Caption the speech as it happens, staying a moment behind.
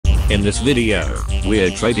In this video,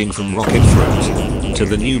 we're trading from rocket fruit to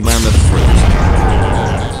the new mammoth fruit.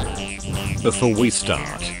 Before we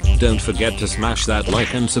start, don't forget to smash that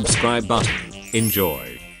like and subscribe button.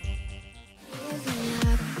 Enjoy.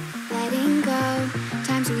 Letting go,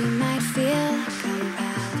 times we might feel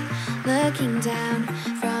compelled, looking down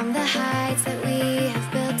from the heights that we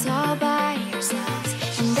have built all by ourselves.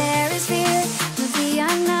 And there is fear of the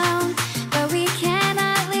unknown, but we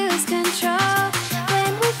cannot lose control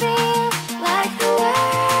when we feel like the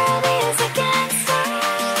world is against us.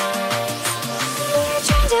 We're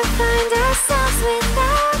trying to find ourselves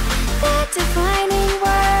without the defining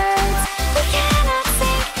words. We cannot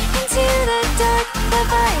sink into the dark. The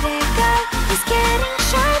vertigo is getting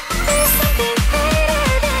sharp. There's something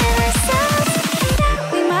greater than ourselves that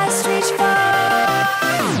we must reach for.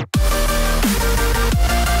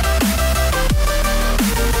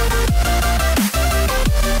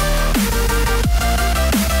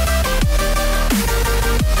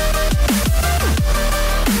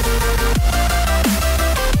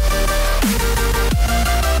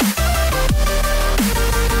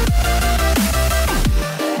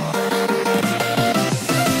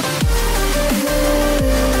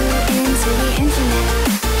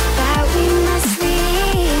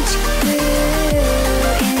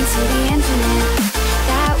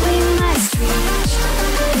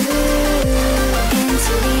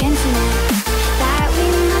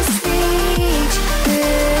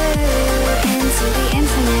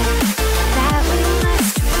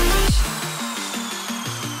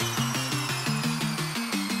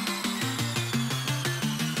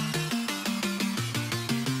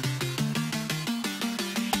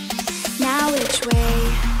 Now which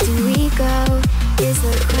way do we go is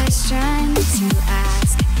the question to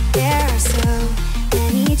ask. There are so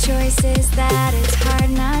many choices that it's hard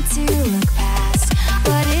not to look past.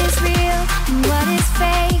 What is real and what is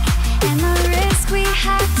fake?